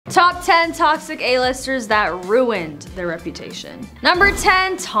Top 10 toxic A-listers that ruined their reputation. Number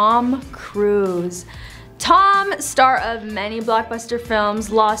 10, Tom Cruise. Tom, star of many blockbuster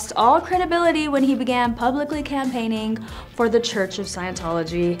films, lost all credibility when he began publicly campaigning for the Church of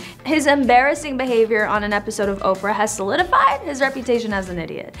Scientology. His embarrassing behavior on an episode of Oprah has solidified his reputation as an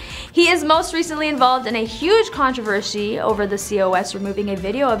idiot. He is most recently involved in a huge controversy over the COS removing a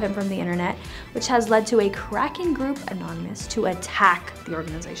video of him from the internet, which has led to a cracking group anonymous to attack the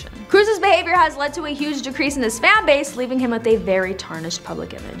organization. Cruise's behavior has led to a huge decrease in his fan base, leaving him with a very tarnished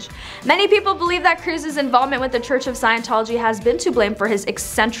public image. Many people believe that Cruise's involvement with the Church of Scientology has been to blame for his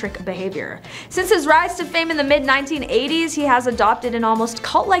eccentric behavior. Since his rise to fame in the mid-1980s, he has adopted an almost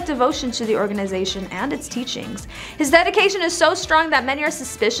cult-like devotion to the organization and its teachings. His dedication is so strong that many are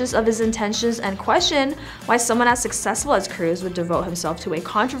suspicious of his intentions and question why someone as successful as Cruise would devote himself to a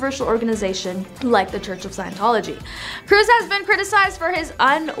controversial organization like the Church of Scientology. Cruise has been criticized for his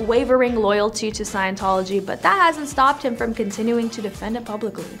unwavering loyalty to Scientology, but that hasn't stopped him from continuing to defend it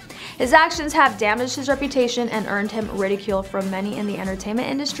publicly. His actions have damaged his reputation and earned him ridicule from many in the entertainment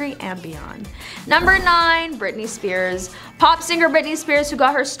industry and beyond. Number 9, Britney Spears. Pop singer Britney Spears, who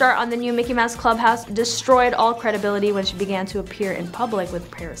got her start on the new Mickey Mouse Clubhouse, destroyed all credibility when she began to appear in public with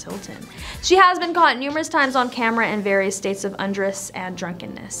Paris Hilton. She has been caught numerous times on camera in various states of undress and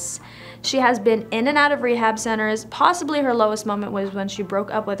drunkenness. She has been in and out of rehab centers. Possibly her lowest moment was when she broke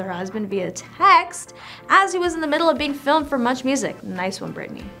up with her husband via text as he was in the middle of being filmed for Much Music. Nice one,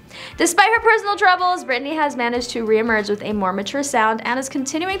 Britney. Despite her personal troubles, Britney has managed to reemerge with a more mature sound and is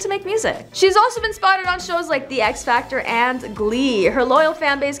continuing to make music. She's also been spotted on shows like The X Factor and Glee. Her loyal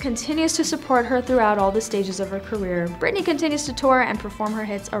fan base continues to support her throughout all the stages of her career. Britney continues to tour and perform her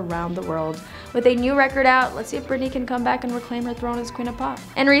hits around the world. With a new record out, let's see if Britney can come back and reclaim her throne as Queen of Pop.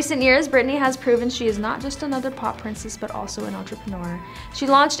 In recent years, Britney has proven she is not just another pop princess, but also an entrepreneur. She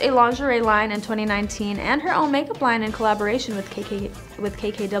launched a lingerie line in 2019 and her own makeup line in collaboration with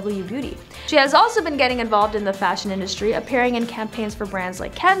KKW Beauty. She has also been getting involved in the fashion industry, appearing in campaigns for brands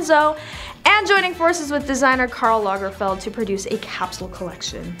like Kenzo, and joining forces with designer Karl Lagerfeld to produce a capsule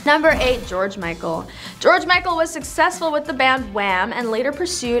collection. Number 8, George Michael. George Michael was successful with the band Wham and later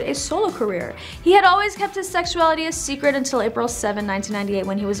pursued a solo career. He had always kept his sexuality a secret until April 7, 1998,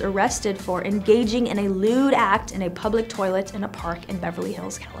 when he was arrested for engaging in a lewd act in a public toilet in a park in Beverly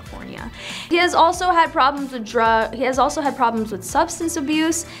Hills, California. He has also had problems with substance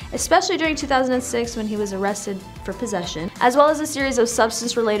abuse, especially during 2006 when he was arrested for possession, as well as a series of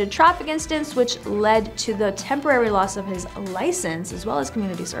substance-related traffic incidents which led to the temporary loss of his license as well as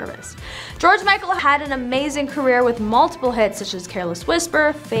community service. George Michael had an amazing career with multiple hits such as Careless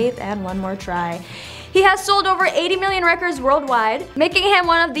Whisper, Faith, and One More Try. He has sold over 80 million records worldwide, making him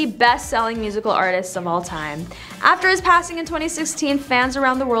one of the best-selling musical artists of all time. After his passing in 2016, fans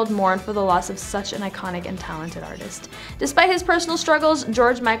around the world mourned for the loss of such an iconic and talented artist. Despite his personal struggles,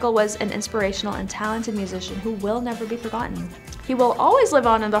 George Michael was an inspirational and talented musician who will never be forgotten. He will always live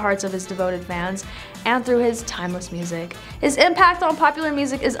on in the hearts of his devoted fans and through his timeless music. His impact on popular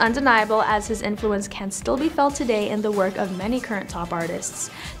music is undeniable, as his influence can still be felt today in the work of many current top artists.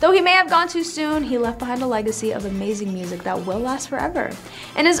 Though he may have gone too soon, he left behind a legacy of amazing music that will last forever.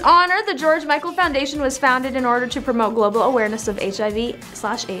 In his honor, the George Michael Foundation was founded in order to promote global awareness of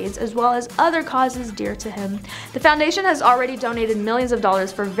HIV/AIDS as well as other causes dear to him. The foundation has already donated millions of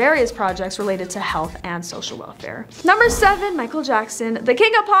dollars for various projects related to health and social welfare. Number 7, Michael Jackson. The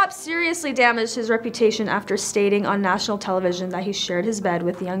King of Pop seriously damaged his reputation after stating on national television that he shared his bed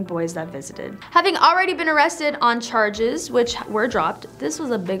with young boys that visited. Having already been arrested on charges which were dropped, this was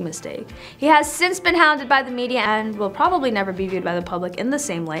a big mistake. He has since been hounded by the media and will probably never be viewed by the public in the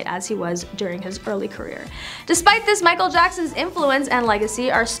same light as he was during his early career. Despite this, Michael Jackson's influence and legacy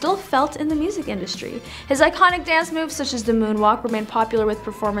are still felt in the music industry. His iconic dance moves such as the moonwalk remain popular with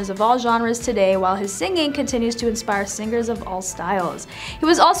performers of all genres today, while his singing continues to inspire singers of all styles. He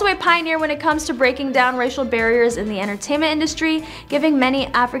was also a pioneer when it comes to breaking down racial barriers in the entertainment industry, giving many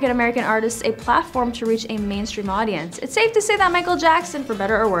African American artists a platform to reach a mainstream audience. It's safe to say that Michael Jackson, for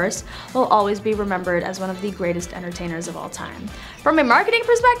better or worse, will always be remembered as one of the greatest entertainers of all time. From a marketing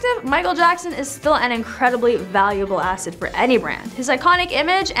perspective, Michael Jackson is still an incredibly valuable asset for any brand. His iconic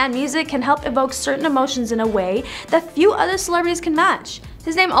image and music can help evoke certain emotions in a way that few other celebrities can match.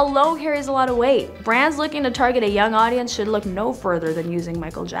 His name alone carries a lot of weight. Brands looking to target a young audience should look no further than using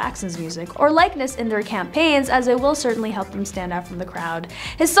Michael Jackson's music or likeness in their campaigns, as it will certainly help them stand out from the crowd.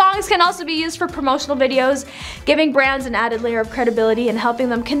 His songs can also be used for promotional videos, giving brands an added layer of credibility and helping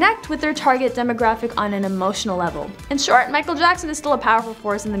them connect with their target demographic on an emotional level. In short, Michael Jackson is still a powerful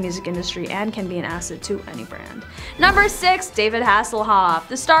force in the music industry and can be an asset to any brand. Number 6, David Hasselhoff.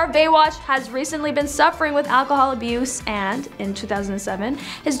 The star of Baywatch has recently been suffering with alcohol abuse, and in 2007,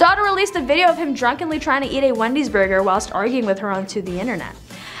 his daughter released a video of him drunkenly trying to eat a Wendy's burger whilst arguing with her onto the internet.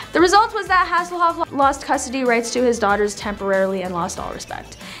 The result was that Hasselhoff lost custody rights to his daughters temporarily and lost all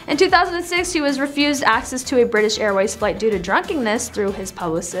respect. In 2006, he was refused access to a British Airways flight due to drunkenness through his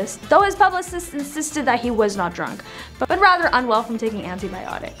publicist, though his publicist insisted that he was not drunk, but rather unwell from taking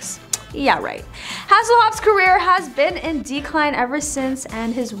antibiotics. Yeah, right. Hasselhoff's career has been in decline ever since,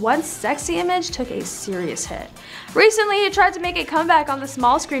 and his once sexy image took a serious hit. Recently, he tried to make a comeback on the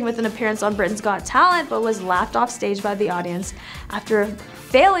small screen with an appearance on Britain's Got Talent, but was laughed off stage by the audience after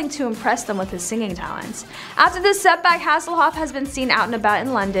failing to impress them with his singing talents. After this setback, Hasselhoff has been seen out and about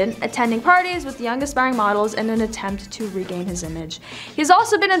in London, attending parties with young aspiring models in an attempt to regain his image. He's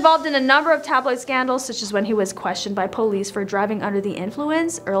also been involved in a number of tabloid scandals, such as when he was questioned by police for driving under the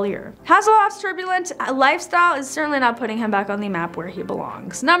influence earlier. Hasselhoff's turbulent lifestyle is certainly not putting him back on the map where he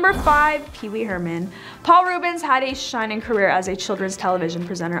belongs. Number 5, Pee-wee Herman. Paul Reubens had a shining career as a children's television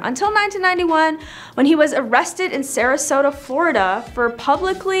presenter until 1991, when he was arrested in Sarasota, Florida for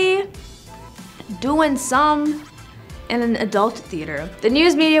publicly doing some in an adult theater. The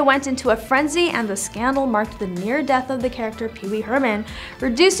news media went into a frenzy, and the scandal marked the near death of the character Pee-wee Herman,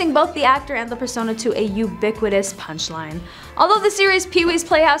 reducing both the actor and the persona to a ubiquitous punchline. Although the series Pee-wee's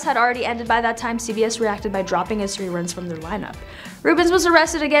Playhouse had already ended by that time, CBS reacted by dropping its reruns from their lineup. Reubens was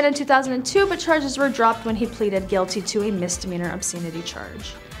arrested again in 2002, but charges were dropped when he pleaded guilty to a misdemeanor obscenity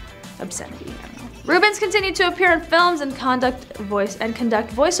charge. Obscenity, I don't know. Reubens continued to appear in films and conduct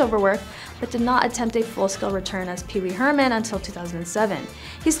voiceover work, but did not attempt a full-scale return as Pee-wee Herman until 2007.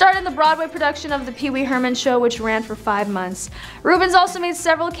 He starred in the Broadway production of The Pee-wee Herman Show, which ran for 5 months. Reubens also made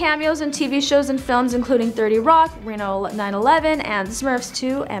several cameos in TV shows and films, including 30 Rock, Reno 9/11, and The Smurfs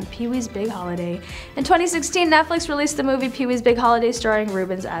 2, and Pee-wee's Big Holiday. In 2016, Netflix released the movie Pee-wee's Big Holiday, starring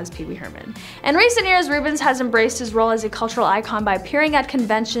Reubens as Pee-wee Herman. In recent years, Reubens has embraced his role as a cultural icon by appearing at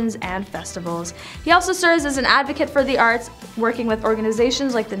conventions and festivals. He also serves as an advocate for the arts, working with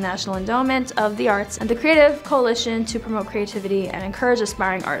organizations like the National Endowment of the Arts and the Creative Coalition to promote creativity and encourage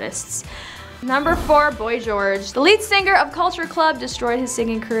aspiring artists. Number 4, Boy George. The lead singer of Culture Club destroyed his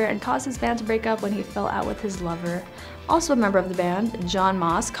singing career and caused his band to break up when he fell out with his lover, also a member of the band, John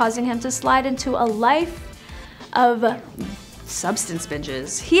Moss, causing him to slide into a life of substance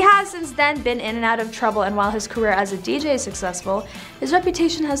binges. He has since then been in and out of trouble, and while his career as a DJ is successful, his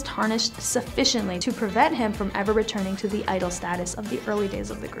reputation has tarnished sufficiently to prevent him from ever returning to the idol status of the early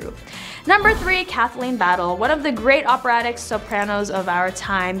days of the group. Number 3, Kathleen Battle. One of the great operatic sopranos of our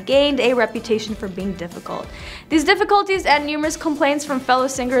time, gained a reputation for being difficult. These difficulties and numerous complaints from fellow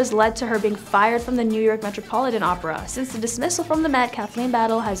singers led to her being fired from the New York Metropolitan Opera. Since the dismissal from the Met, Kathleen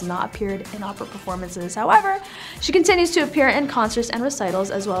Battle has not appeared in opera performances. However, she continues to appear in concerts and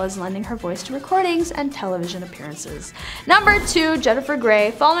recitals, as well as lending her voice to recordings and television appearances. Number 2, Jennifer Grey.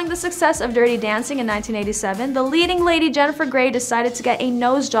 Following the success of Dirty Dancing in 1987, the leading lady Jennifer Grey decided to get a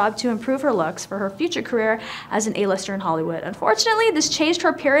nose job to improve her looks for her future career as an A-lister in Hollywood. Unfortunately, this changed her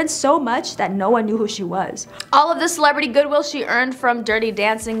appearance so much that no one knew who she was. All of the celebrity goodwill she earned from Dirty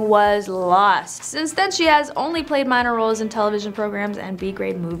Dancing was lost. Since then, she has only played minor roles in television programs and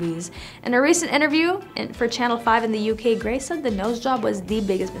B-grade movies. In a recent interview for Channel 5 in the UK, Grey said the nose job was the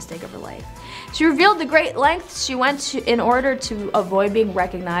biggest mistake of her life. She revealed the great lengths she went to in order to avoid being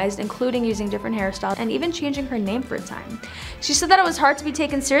recognized, including using different hairstyles and even changing her name for a time. She said that it was hard to be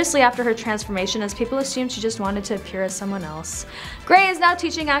taken seriously after her transformation, as people assumed she just wanted to appear as someone else. Grey is now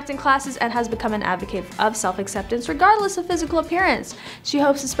teaching acting classes and has become an advocate of self-acceptance regardless of physical appearance. She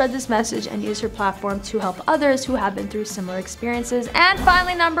hopes to spread this message and use her platform to help others who have been through similar experiences. And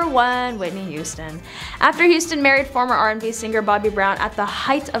finally, number 1, Whitney Houston. After Houston married former R&B singer Bobby Brown at the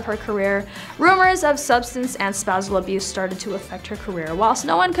height of her career, rumors of substance and spousal abuse started to affect her career. Whilst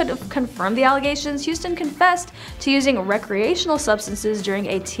no one could confirm the allegations, Houston confessed to using recreational substances during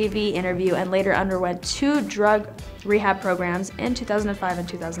a TV interview and later underwent 2 drug rehab programs in 2005 and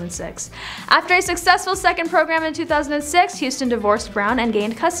 2006. After a successful second program in 2006, Houston divorced Brown and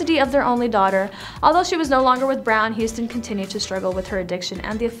gained custody of their only daughter. Although she was no longer with Brown, Houston continued to struggle with her addiction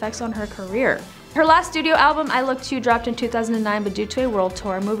and the effects on her career. Her last studio album, I Look To You, dropped in 2009, but due to a world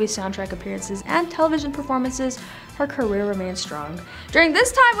tour, movie soundtrack appearances, and television performances, her career remained strong. During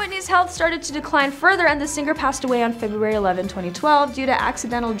this time, Whitney's health started to decline further, and the singer passed away on February 11, 2012 due to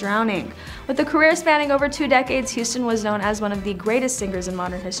accidental drowning. With a career spanning over 2 decades, Houston was known as one of the greatest singers in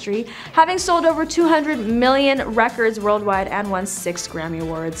modern history, having sold over 200 million records worldwide and won 6 Grammy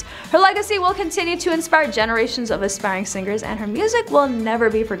Awards. Her legacy will continue to inspire generations of aspiring singers, and her music will never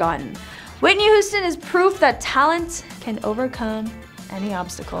be forgotten. Whitney Houston is proof that talent can overcome any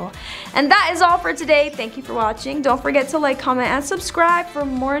obstacle. And that is all for today. Thank you for watching. Don't forget to like, comment, and subscribe for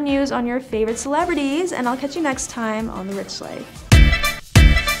more news on your favorite celebrities, and I'll catch you next time on The Rich Life.